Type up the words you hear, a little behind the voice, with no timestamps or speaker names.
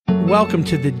Welcome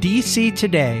to the DC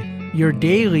Today, your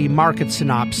daily market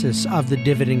synopsis of the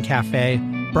Dividend Cafe,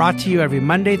 brought to you every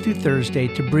Monday through Thursday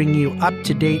to bring you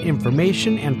up-to-date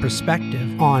information and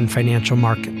perspective on financial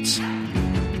markets.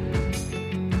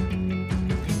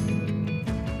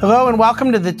 Hello and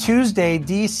welcome to the Tuesday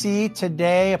DC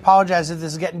Today. Apologize if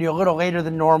this is getting to you a little later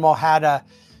than normal. Had a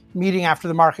meeting after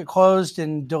the market closed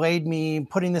and delayed me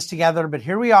putting this together, but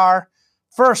here we are.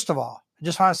 First of all, I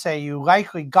just want to say you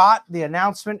likely got the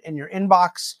announcement in your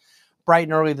inbox bright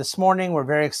and early this morning. We're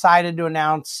very excited to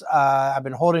announce, I've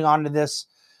been holding on to this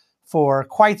for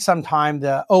quite some time,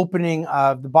 the opening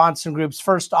of the Bahnsen Group's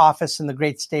first office in the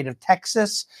great state of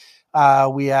Texas.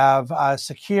 We have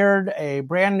secured a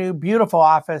brand new, beautiful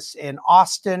office in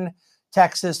Austin,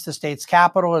 Texas, the state's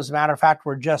capital. As a matter of fact,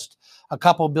 we're just a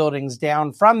couple buildings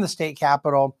down from the state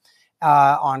capital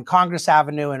on Congress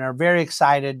Avenue and are very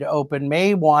excited to open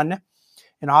May 1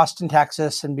 in Austin,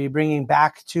 Texas, and be bringing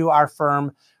back to our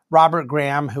firm Robert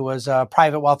Graham, who was a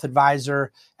private wealth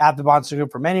advisor at the Bahnsen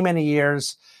Group for many, many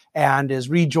years and is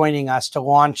rejoining us to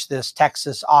launch this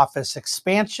Texas office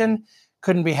expansion.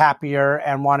 Couldn't be happier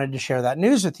and wanted to share that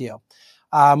news with you.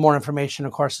 More information,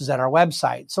 of course, is at our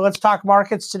website. So let's talk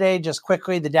markets today just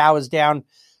quickly. The Dow is down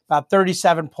about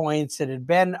 37 points. It had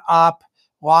been up,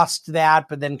 lost that,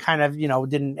 but then kind of,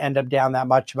 didn't end up down that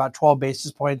much, about 12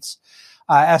 basis points.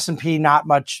 S&P not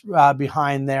much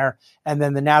behind there. And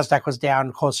then the NASDAQ was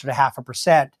down closer to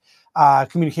 0.5%.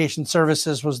 Communication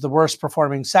services was the worst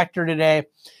performing sector today.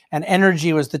 And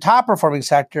energy was the top performing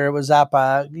sector. It was up,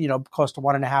 close to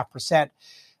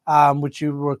 1.5%, which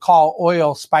you recall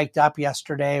oil spiked up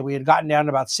yesterday. We had gotten down to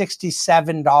about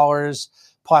 $67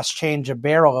 plus change a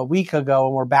barrel a week ago,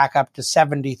 and we're back up to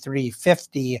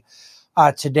 $73.50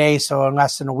 today. So in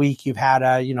less than a week, you've had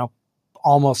a,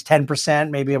 almost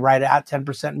 10%, maybe right at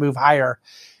 10% move higher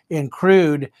in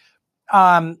crude.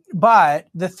 But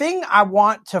the thing I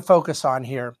want to focus on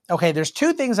here, okay, there's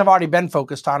two things I've already been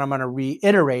focused on. I'm going to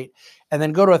reiterate and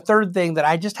then go to a third thing that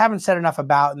I just haven't said enough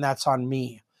about, and that's on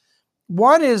me.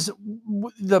 One is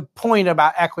the point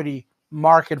about equity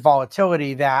market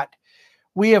volatility, that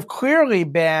we have clearly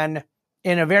been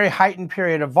in a very heightened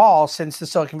period of vol since the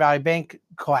Silicon Valley Bank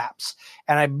collapse.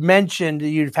 And I mentioned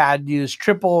you've had used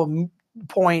triple-digit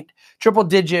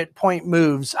point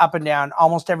moves up and down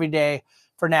almost every day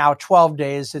for now 12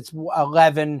 days. It's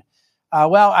 11.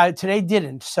 Today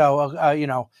didn't.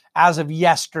 So, as of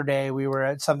yesterday, we were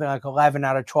at something like 11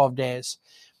 out of 12 days.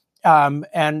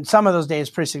 And some of those days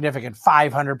pretty significant,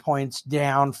 500 points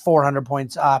down, 400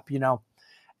 points up,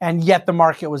 and yet the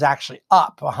market was actually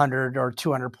up 100 or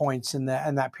 200 points in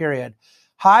that period.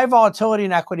 High volatility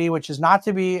in equity, which is not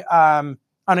to be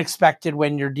unexpected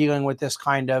when you're dealing with this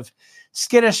kind of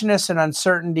skittishness and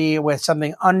uncertainty with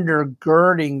something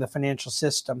undergirding the financial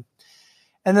system.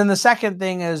 And then the second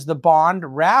thing is the bond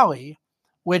rally,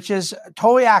 which is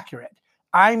totally accurate.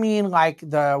 I mean, like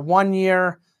the 1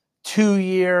 year, 2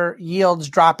 year yields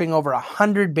dropping over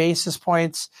 100 basis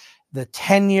points, the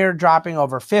 10-year dropping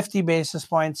over 50 basis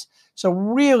points. So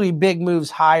really big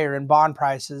moves higher in bond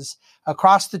prices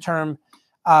across the term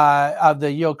of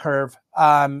the yield curve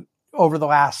over the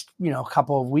last,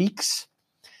 couple of weeks.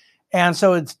 And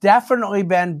so it's definitely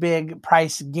been big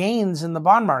price gains in the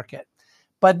bond market.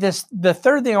 But the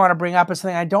third thing I want to bring up is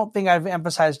something I don't think I've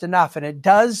emphasized enough, and it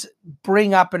does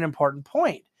bring up an important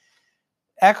point.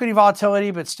 Equity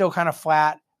volatility, but still kind of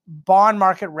flat. Bond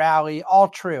market rally, all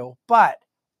true, but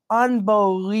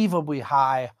unbelievably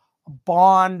high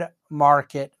bond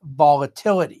market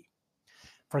volatility.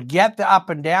 Forget the up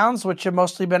and downs, which have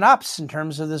mostly been ups in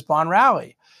terms of this bond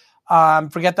rally.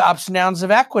 Forget the ups and downs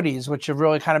of equities, which have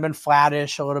really kind of been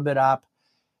flattish, a little bit up.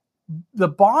 The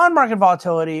bond market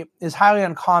volatility is highly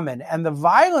uncommon, and the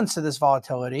violence of this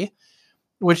volatility,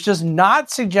 which does not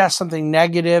suggest something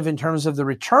negative in terms of the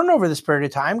return over this period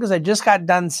of time, because I just got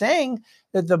done saying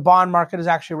that the bond market has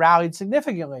actually rallied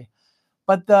significantly.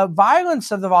 But the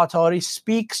violence of the volatility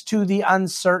speaks to the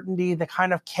uncertainty, the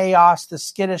kind of chaos, the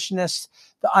skittishness,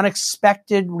 the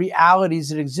unexpected realities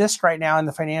that exist right now in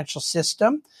the financial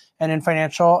system and in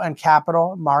financial and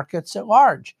capital markets at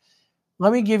large.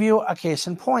 Let me give you a case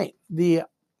in point.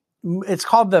 It's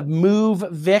called the MOVE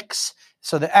VIX.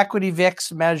 So the equity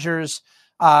VIX measures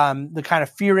the kind of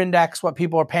fear index, what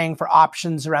people are paying for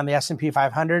options around the S&P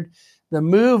 500. The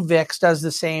MOVE VIX does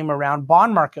the same around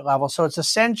bond market level. So it's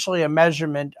essentially a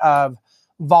measurement of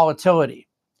volatility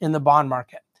in the bond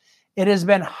market. It has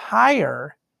been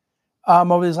higher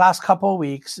over these last couple of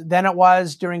weeks than it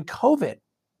was during COVID,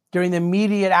 during the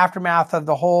immediate aftermath of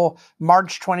the whole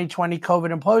March 2020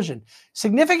 COVID implosion.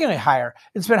 Significantly higher.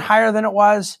 It's been higher than it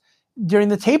was during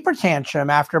the taper tantrum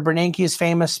after Bernanke's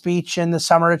famous speech in the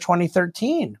summer of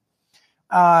 2013.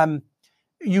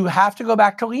 You have to go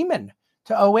back to Lehman,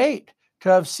 to 2008, to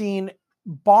have seen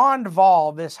bond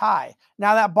vol this high.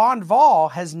 Now that bond vol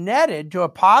has netted to a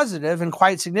positive and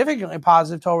quite significantly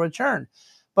positive total return,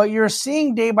 but you're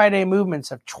seeing day-by-day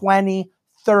movements of 20,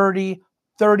 30,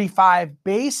 35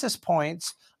 basis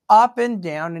points up and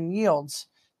down in yields.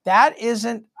 That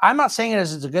isn't, I'm not saying it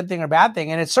as a good thing or bad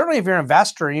thing. And it's certainly if you're an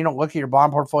investor and you don't look at your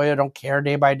bond portfolio, don't care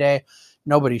day by day,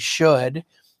 nobody should,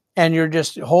 and you're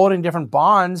just holding different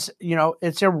bonds,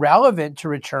 it's irrelevant to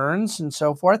returns and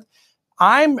so forth.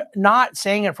 I'm not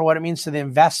saying it for what it means to the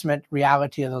investment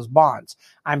reality of those bonds.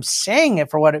 I'm saying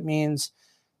it for what it means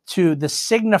to the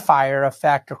signifier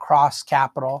effect across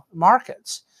capital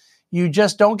markets. You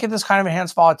just don't get this kind of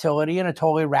enhanced volatility in a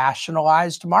totally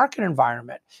rationalized market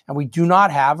environment. And we do not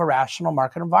have a rational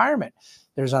market environment.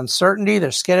 There's uncertainty,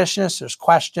 there's skittishness, there's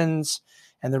questions.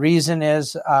 And the reason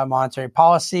is monetary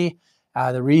policy.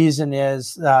 The reason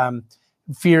is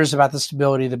fears about the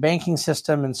stability of the banking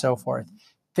system and so forth.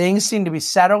 Things seem to be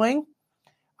settling.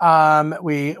 We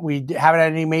haven't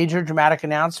had any major dramatic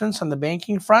announcements on the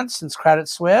banking front since Credit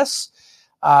Suisse.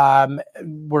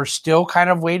 We're still kind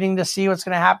of waiting to see what's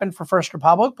going to happen for First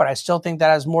Republic, but I still think that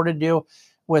has more to do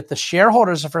with the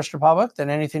shareholders of First Republic than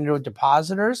anything to do with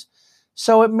depositors.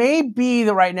 So it may be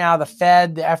that right now the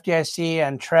Fed, the FDIC,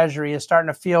 and Treasury is starting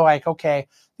to feel like, okay,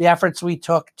 the efforts we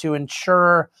took to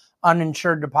ensure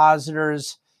uninsured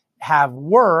depositors have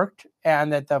worked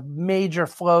and that the major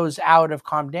flows out have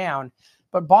calmed down.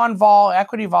 But bond vol,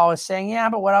 equity vol is saying, yeah,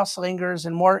 but what else lingers?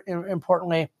 And more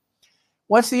importantly,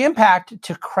 what's the impact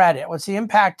to credit? What's the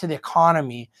impact to the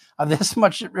economy of this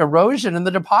much erosion in the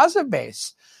deposit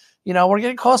base? We're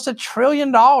getting close to $1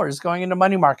 trillion going into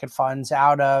money market funds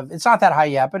out of, it's not that high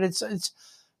yet, but it's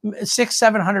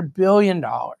 $600-700 billion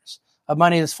of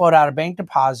money that's flowed out of bank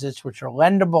deposits, which are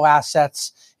lendable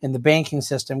assets in the banking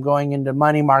system, going into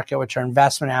money market, which are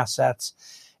investment assets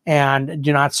and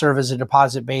do not serve as a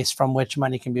deposit base from which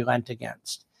money can be lent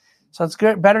against. So it's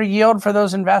good, better yield for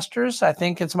those investors. I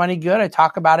think it's money good. I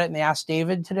talk about it in the Ask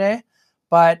David today,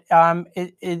 but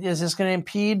is this going to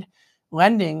impede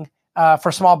lending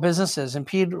for small businesses,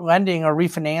 impede lending or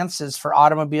refinances for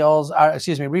automobiles,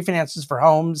 refinances for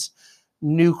homes,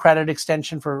 new credit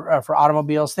extension for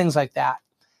automobiles, things like that.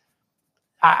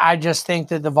 I just think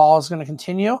that the vol is going to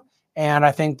continue. And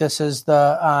I think this is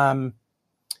the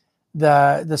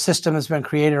system that's been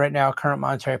created right now, current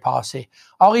monetary policy.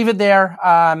 I'll leave it there.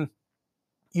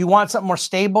 You want something more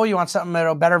stable. You want something at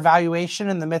a better valuation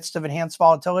in the midst of enhanced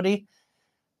volatility.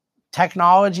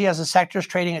 Technology as a sector is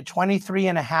trading at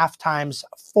 23.5 times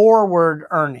forward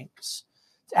earnings.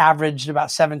 It's averaged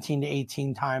about 17 to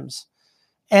 18 times.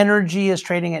 Energy is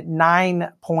trading at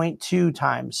 9.2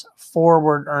 times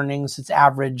forward earnings. It's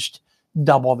averaged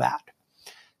double that.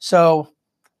 So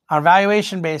on a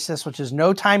valuation basis, which is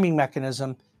no timing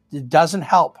mechanism, it doesn't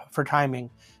help for timing.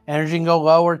 Energy can go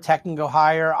lower, tech can go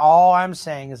higher. All I'm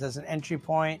saying is as an entry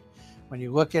point, when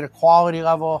you look at a quality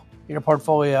level in your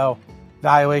portfolio,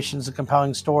 valuation is a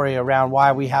compelling story around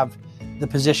why we have the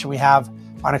position we have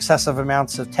on excessive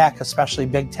amounts of tech, especially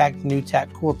big tech, new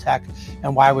tech, cool tech,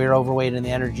 and why we're overweight in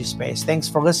the energy space. Thanks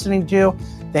for listening to,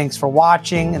 thanks for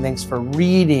watching, and thanks for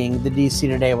reading the DC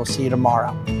Today. We'll see you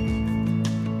tomorrow.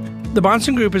 The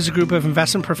Bahnsen Group is a group of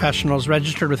investment professionals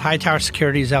registered with Hightower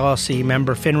Securities, LLC,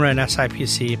 member FINRA and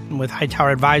SIPC, and with Hightower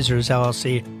Advisors,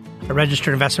 LLC, a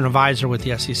registered investment advisor with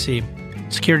the SEC.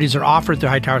 Securities are offered through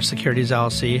Hightower Securities,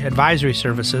 LLC. Advisory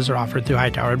services are offered through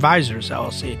Hightower Advisors,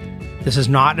 LLC. This is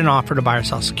not an offer to buy or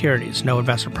sell securities. No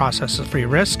investment process is free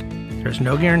risk. There is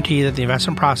no guarantee that the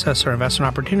investment process or investment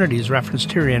opportunities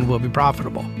referenced herein will be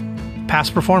profitable.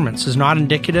 Past performance is not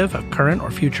indicative of current or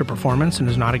future performance and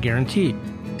is not a guarantee.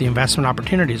 The investment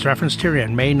opportunities referenced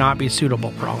herein may not be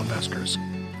suitable for all investors.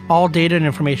 All data and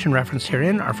information referenced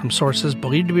herein are from sources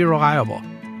believed to be reliable.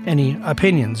 Any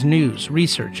opinions, news,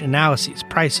 research, analyses,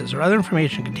 prices, or other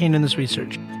information contained in this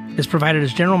research is provided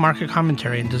as general market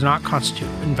commentary and does not constitute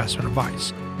investment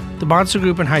advice. The Bahnsen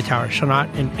Group and Hightower shall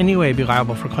not in any way be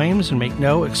liable for claims and make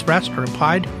no expressed or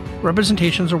implied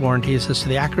representations or warranties as to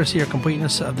the accuracy or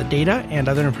completeness of the data and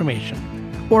other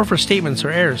information, or for statements or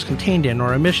errors contained in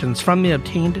or omissions from the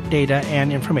obtained data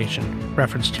and information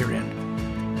referenced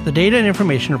herein. The data and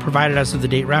information are provided as of the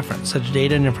date referenced. Such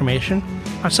data and information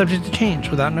are subject to change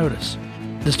without notice.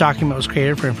 This document was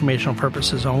created for informational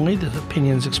purposes only. The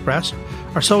opinions expressed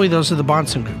are solely those of the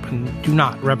Bahnsen Group and do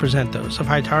not represent those of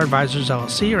Hightower Advisors,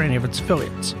 LLC, or any of its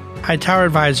affiliates. Hightower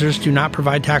Advisors do not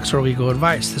provide tax or legal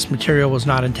advice. This material was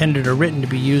not intended or written to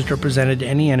be used or presented to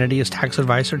any entity as tax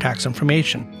advice or tax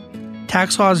information.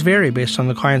 Tax laws vary based on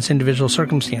the client's individual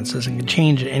circumstances and can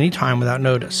change at any time without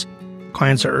notice.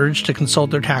 Clients are urged to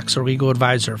consult their tax or legal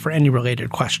advisor for any related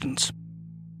questions.